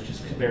Pinterest, which is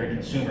very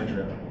consumer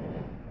driven.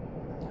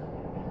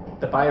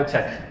 The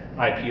biotech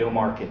IPO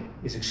market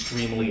is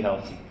extremely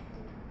healthy.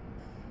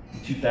 In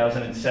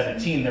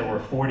 2017, there were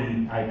 40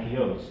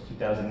 IPOs.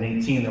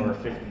 2018, there were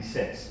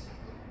 56.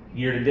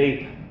 Year to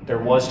date, there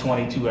was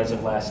 22 as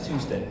of last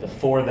Tuesday. The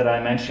 4 that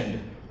I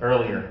mentioned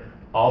earlier,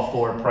 all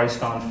 4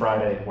 priced on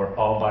Friday, were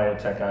all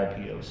biotech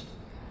IPOs.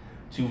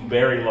 2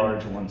 very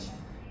large ones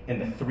in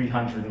the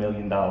 $300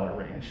 million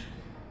range.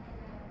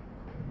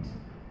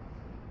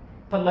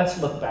 But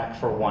let's look back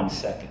for 1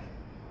 second.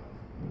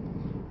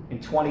 In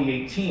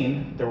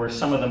 2018, there were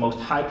some of the most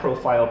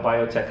high-profile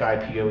biotech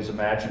IPOs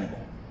imaginable.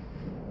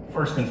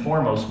 First and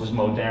foremost was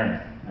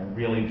Moderna. I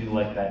really do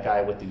like that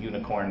guy with the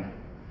unicorn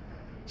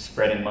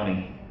spreading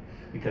money,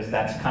 because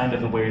that's kind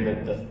of the way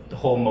that the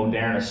whole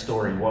Moderna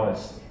story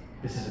was.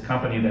 This is a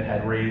company that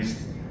had raised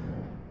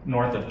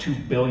north of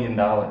 $2 billion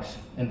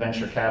in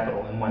venture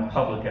capital and went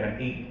public at an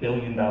 $8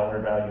 billion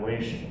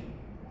valuation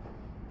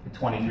at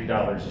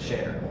 $23 a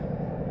share.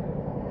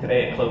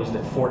 Today it closed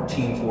at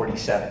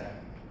 $14.47.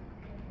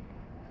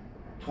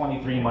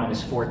 23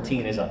 minus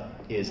 14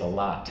 is a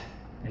lot.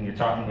 And you're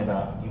talking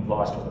about, you've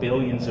lost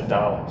billions of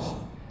dollars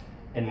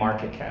in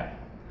market cap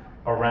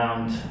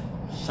around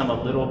some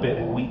a little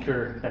bit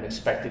weaker than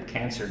expected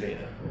cancer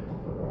data.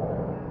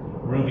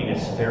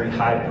 Rubius, very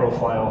high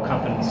profile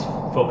companies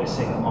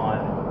focusing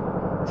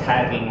on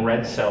tagging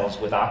red cells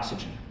with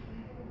oxygen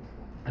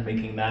and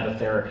making that a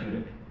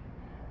therapeutic.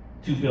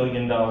 $2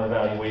 billion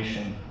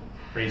valuation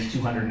raised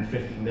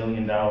 $250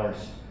 million, and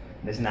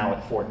is now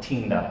at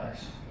 $14.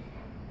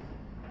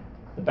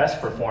 The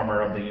best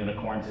performer of the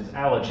unicorns is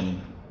Allogene,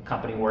 a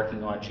company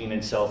working on gene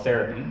and cell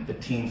therapy. The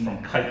team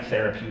from Kite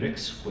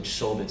Therapeutics, which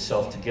sold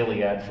itself to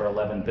Gilead for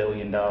 $11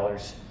 billion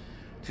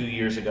 2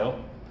 years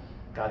ago,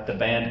 got the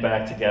band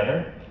back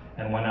together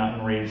and went out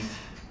and raised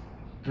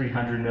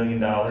 $300 million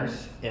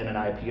in an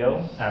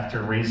IPO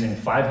after raising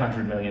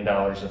 $500 million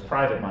of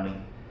private money,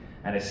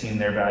 and has seen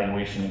their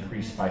valuation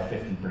increase by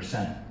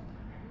 50%.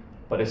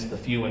 But it's the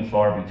few and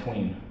far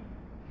between.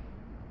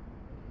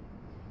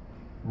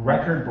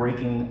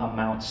 Record-breaking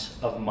amounts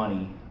of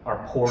money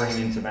are pouring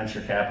into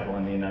venture capital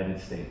in the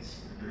United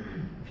States.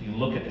 If you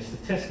look at the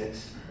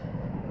statistics,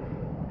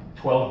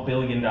 $12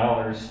 billion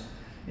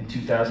in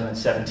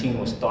 2017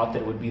 was thought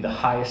that it would be the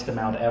highest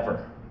amount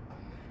ever,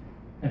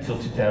 until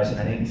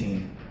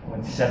 2018,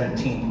 when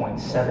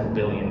 $17.7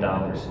 billion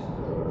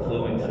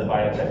flew into the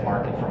biotech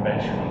market from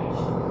venture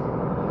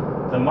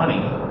deals. The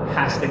money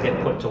has to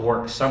get put to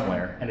work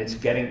somewhere, and it's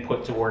getting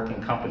put to work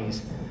in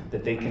companies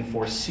that they can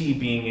foresee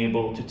being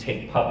able to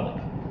take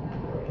public,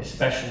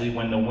 especially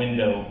when the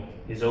window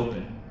is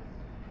open.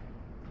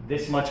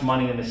 This much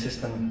money in the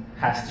system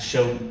has to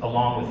show,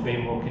 along with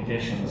favorable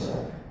conditions,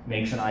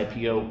 makes an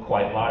IPO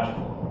quite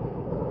logical.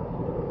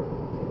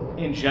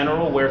 In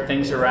general, where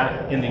things are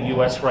at in the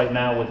US right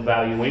now with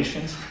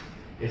valuations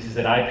is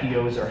that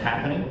IPOs are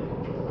happening.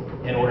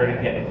 In order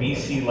to get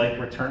VC-like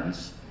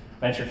returns,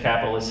 venture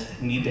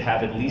capitalists need to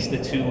have at least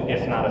a 2,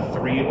 if not a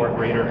 3 or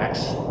greater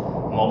X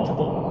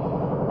multiple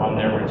on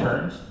their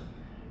returns.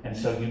 And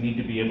so you need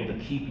to be able to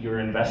keep your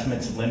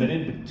investments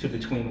limited to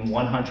between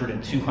 $100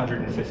 and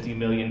 $250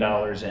 million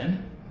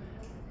in.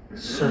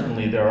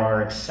 Certainly there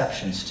are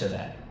exceptions to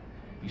that.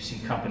 You see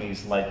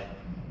companies like,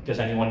 does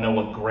anyone know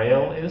what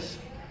Grail is?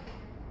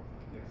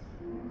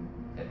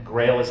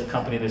 Grail is a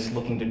company that's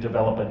looking to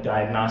develop a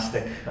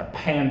diagnostic, a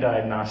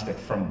pan-diagnostic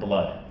from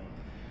blood,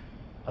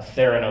 a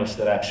Theranos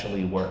that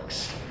actually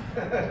works.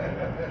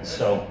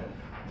 So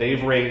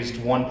they've raised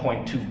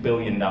 $1.2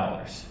 billion.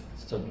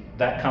 So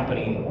that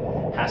company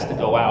has to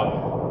go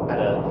out at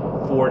a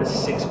 $4 to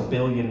 $6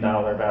 billion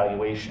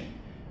valuation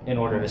in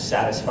order to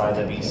satisfy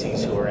the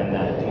VCs who are in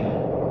that deal.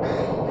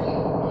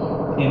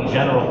 In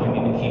general, you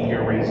need to keep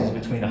your raises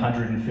between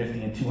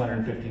 $150 and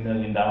 $250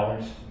 million.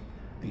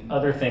 The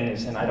other thing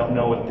is, and I don't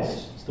know if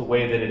this is the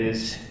way that it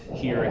is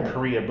here in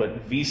Korea,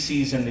 but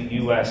VCs in the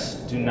US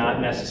do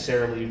not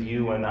necessarily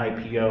view an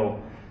IPO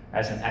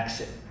as an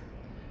exit.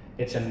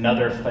 It's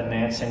another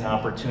financing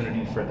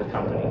opportunity for the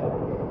company.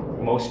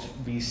 Most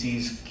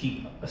VCs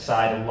keep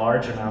aside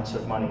large amounts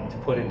of money to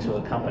put into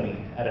a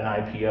company at an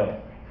IPO.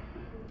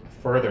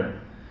 Further,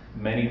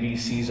 many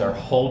VCs are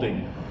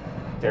holding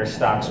their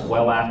stocks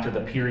well after the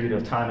period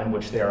of time in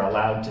which they are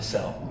allowed to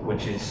sell,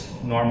 which is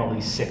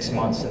normally 6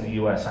 months in the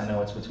US. I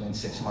know it's between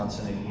 6 months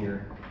and a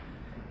year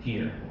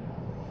here.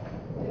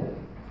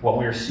 What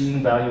we're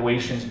seeing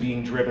valuations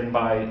being driven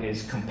by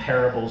is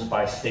comparables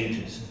by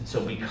stages. So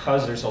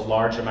because there's a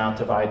large amount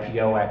of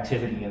IPO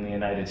activity in the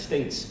United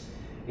States,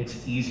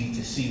 it's easy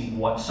to see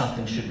what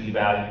something should be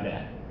valued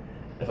at.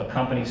 If a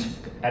company's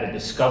at a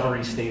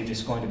discovery stage,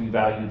 it's going to be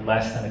valued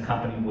less than a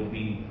company would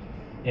be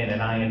in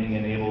an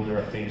IND-enabled or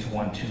a phase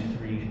 1, 2,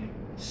 3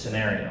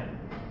 scenario.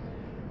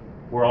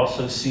 We're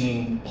also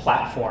seeing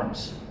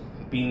platforms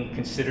being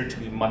considered to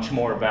be much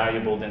more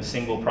valuable than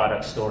single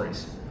product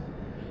stories.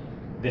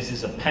 This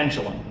is a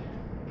pendulum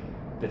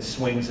that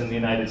swings in the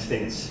United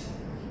States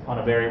on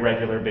a very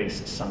regular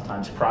basis.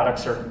 Sometimes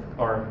products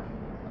are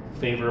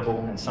favorable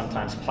and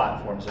sometimes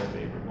platforms are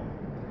favorable.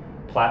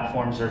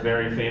 Platforms are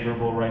very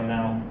favorable right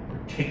now,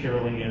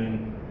 particularly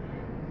in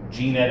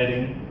gene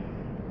editing,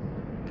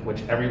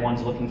 which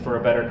everyone's looking for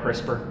a better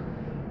CRISPR,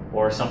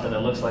 or something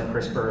that looks like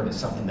CRISPR, that's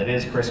something that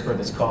is CRISPR,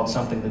 that's called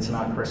something that's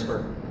not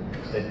CRISPR,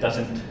 that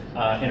doesn't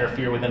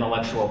interfere with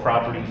intellectual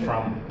property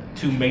from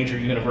 2 major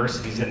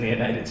universities in the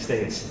United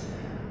States.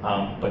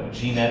 But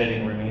gene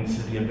editing remains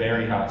to be a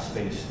very hot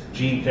space.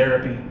 Gene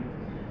therapy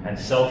and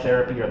cell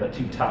therapy are the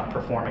 2 top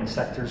performing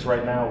sectors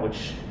right now,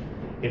 which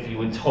if you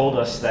had told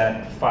us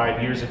that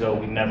 5 years ago,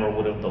 we never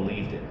would have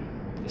believed it,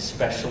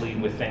 especially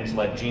with things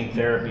like gene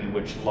therapy,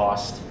 which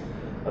lost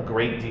a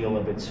great deal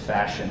of its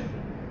fashion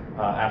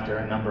after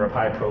a number of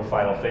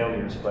high-profile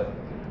failures. But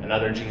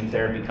another gene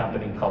therapy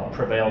company called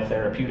Prevail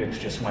Therapeutics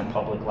just went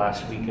public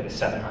last week at a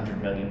 $700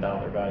 million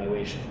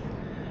valuation.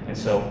 And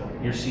so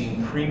you're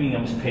seeing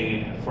premiums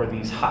paid for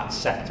these hot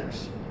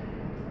sectors.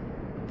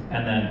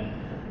 And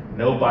then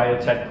no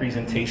biotech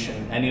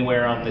presentation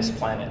anywhere on this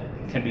planet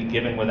can be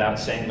given without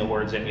saying the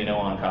words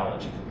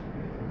immuno-oncology.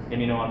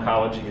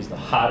 Immuno-oncology is the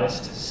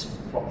hottest,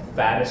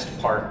 fattest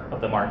part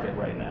of the market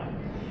right now.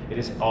 It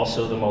is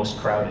also the most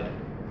crowded.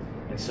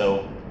 And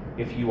so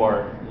if you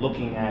are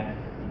looking at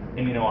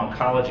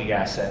immuno-oncology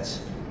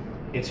assets,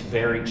 it's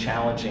very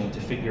challenging to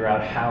figure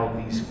out how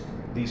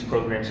these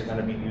programs are going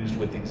to be used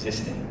with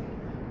existing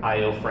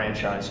IO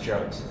franchise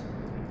drugs.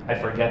 I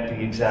forget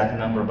the exact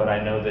number, but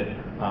I know that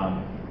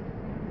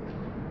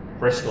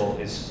Bristol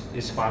is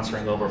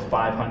sponsoring over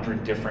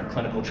 500 different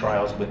clinical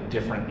trials with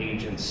different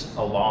agents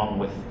along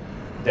with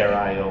their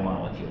IO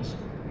molecules.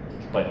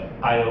 But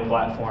IO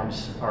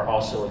platforms are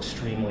also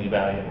extremely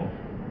valuable.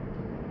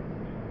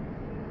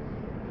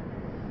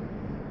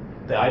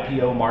 The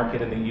IPO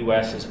market in the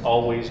US is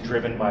always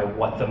driven by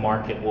what the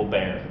market will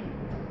bear.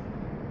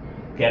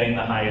 Getting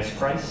the highest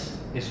price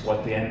is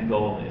what the end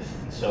goal is.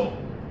 And so,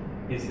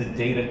 is the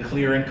data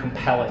clear and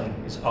compelling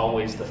is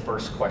always the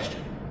first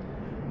question.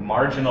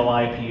 Marginal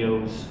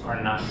IPOs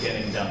are not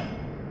getting done.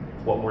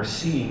 What we're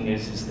seeing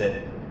is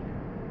that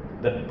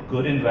the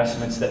good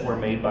investments that were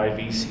made by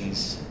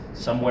VCs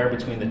somewhere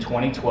between the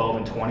 2012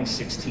 and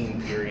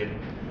 2016 period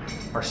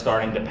are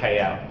starting to pay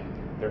out.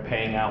 They're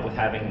paying out with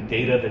having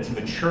data that's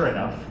mature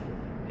enough,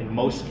 in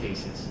most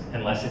cases,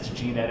 unless it's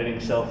gene editing,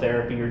 cell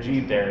therapy, or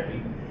gene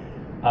therapy,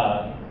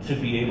 to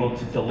be able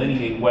to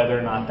delineate whether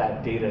or not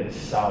that data is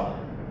solid.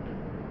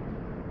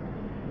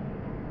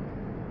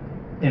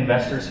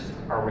 Investors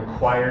are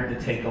required to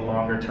take a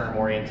longer-term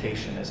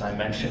orientation. As I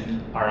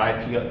mentioned,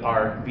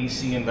 our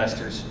VC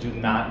investors do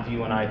not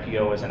view an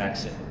IPO as an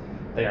exit.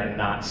 They are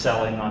not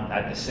selling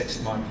at the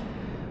 6th month.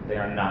 They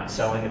are not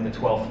selling at the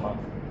 12th month.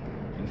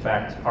 In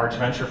fact, Arch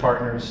Venture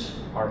Partners,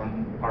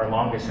 our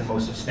longest and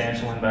most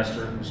substantial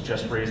investor, who's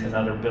just raised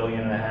another $1.5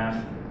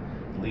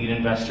 billion, lead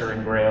investor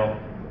in Grail,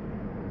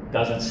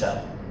 doesn't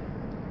sell.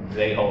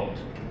 They hold,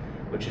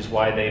 which is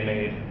why they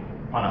made,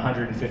 on a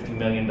 $150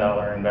 million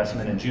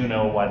investment in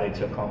Juno, why they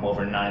took home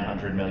over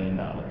 $900 million.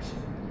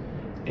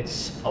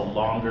 It's a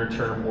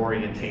longer-term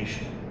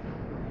orientation.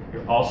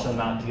 You're also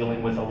not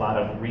dealing with a lot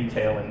of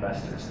retail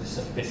investors. The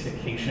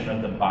sophistication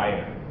of the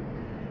buyer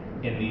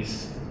in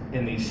these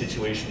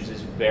situations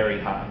is very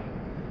high.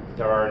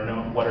 There are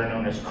what are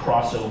known as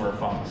crossover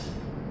funds,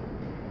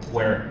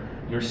 where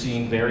you're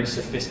seeing very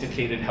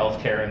sophisticated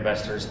healthcare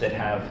investors that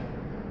have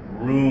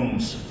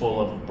rooms full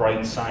of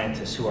bright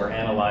scientists who are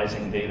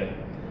analyzing data,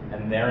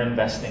 and they're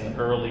investing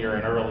earlier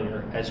and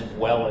earlier as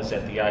well as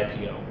at the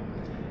IPO.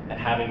 And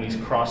having these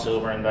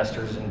crossover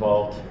investors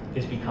involved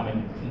is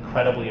becoming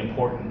incredibly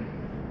important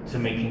to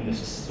making this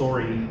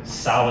story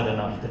solid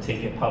enough to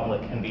take it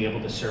public and be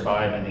able to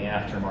survive in the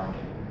aftermarket.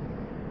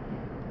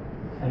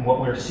 And what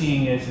we're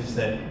seeing is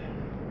that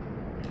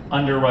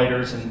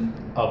underwriters in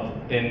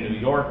New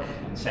York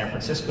and San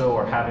Francisco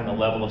are having a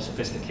level of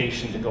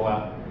sophistication to go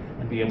out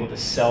and be able to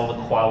sell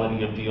the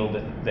quality of deal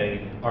that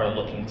they are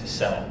looking to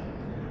sell.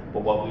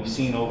 But what we've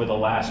seen over the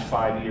last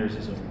 5 years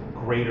is a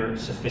greater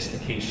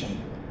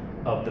sophistication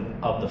of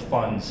the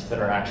funds that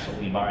are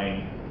actually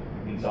buying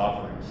these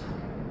offerings.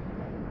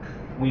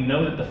 We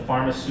know that the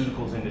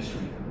pharmaceuticals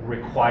industry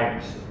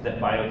requires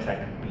that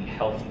biotech be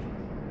healthy.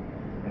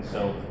 And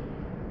so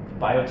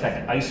the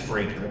biotech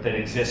icebreaker that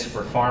exists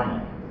for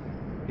pharma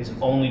is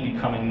only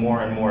becoming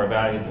more and more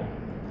valuable,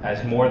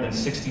 as more than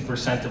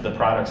 60% of the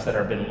products that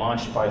have been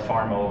launched by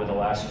pharma over the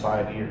last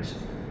 5 years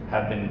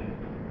have been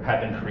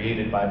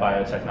created by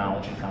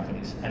biotechnology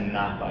companies and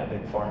not by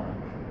big pharma.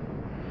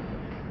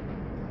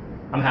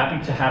 I'm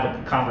happy to have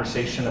a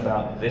conversation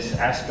about this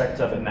aspect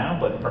of it now,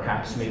 but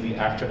perhaps maybe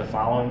after the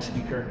following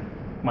speaker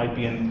might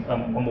be a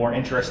more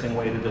interesting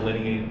way to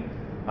delineate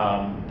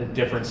the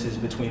differences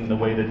between the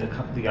way that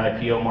the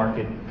IPO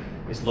market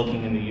is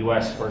looking in the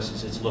US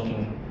versus it's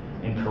looking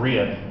in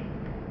Korea.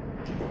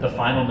 The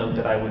final note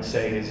that I would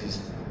say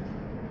is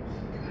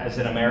as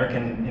an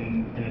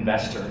American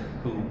investor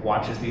who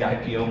watches the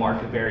IPO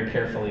market very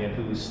carefully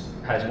and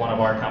has one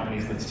of our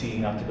companies that's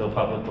teeing up to go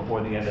public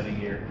before the end of the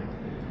year,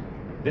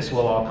 this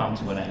will all come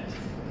to an end.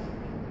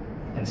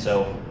 And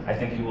so I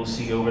think you will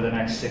see over the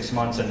next 6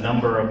 months a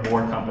number of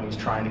more companies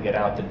trying to get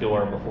out the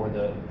door before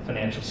the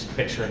financial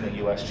picture in the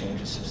US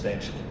changes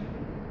substantially.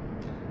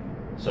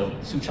 So,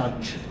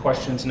 Suchan,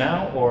 questions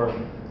now or?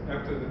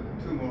 After the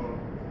 2 more.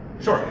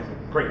 Sure,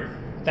 great.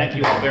 Thank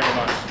you all very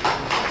much.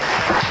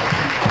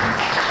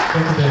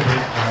 Thank you,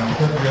 David.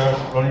 Because we are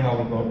running out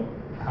of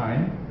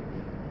time,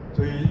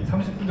 저희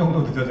 30분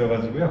정도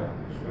늦어져가지고요.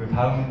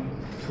 다음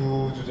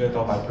 2 주제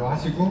더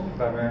발표하시고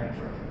그다음에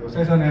이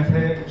세션의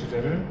 3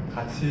 주제를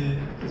같이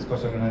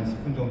디스커션을 한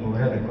 10분 정도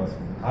해야 될 것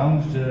같습니다. 다음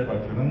주제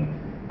발표는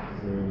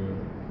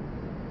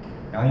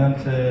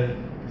양현채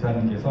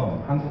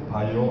이사님께서 한국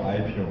바이오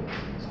IPO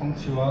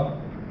성취와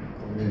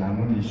우리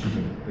남은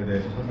이슈들에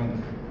대해서 설명해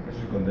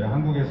주실 건데요.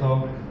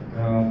 한국에서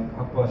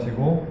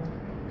확보하시고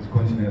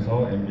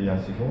위스콘신에서 MBA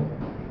하시고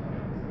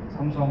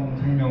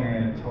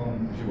삼성생명에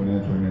처음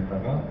 95년에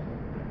조인했다가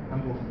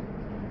한국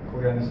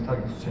코리안 스탁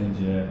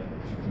익스체인지에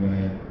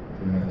 99년에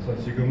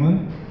조인하셔서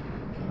지금은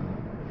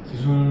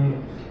기술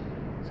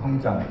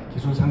상장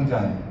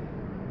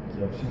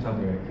기업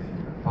심사부에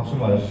계십니다.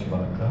 박수를 맞아주시기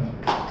바랍니다.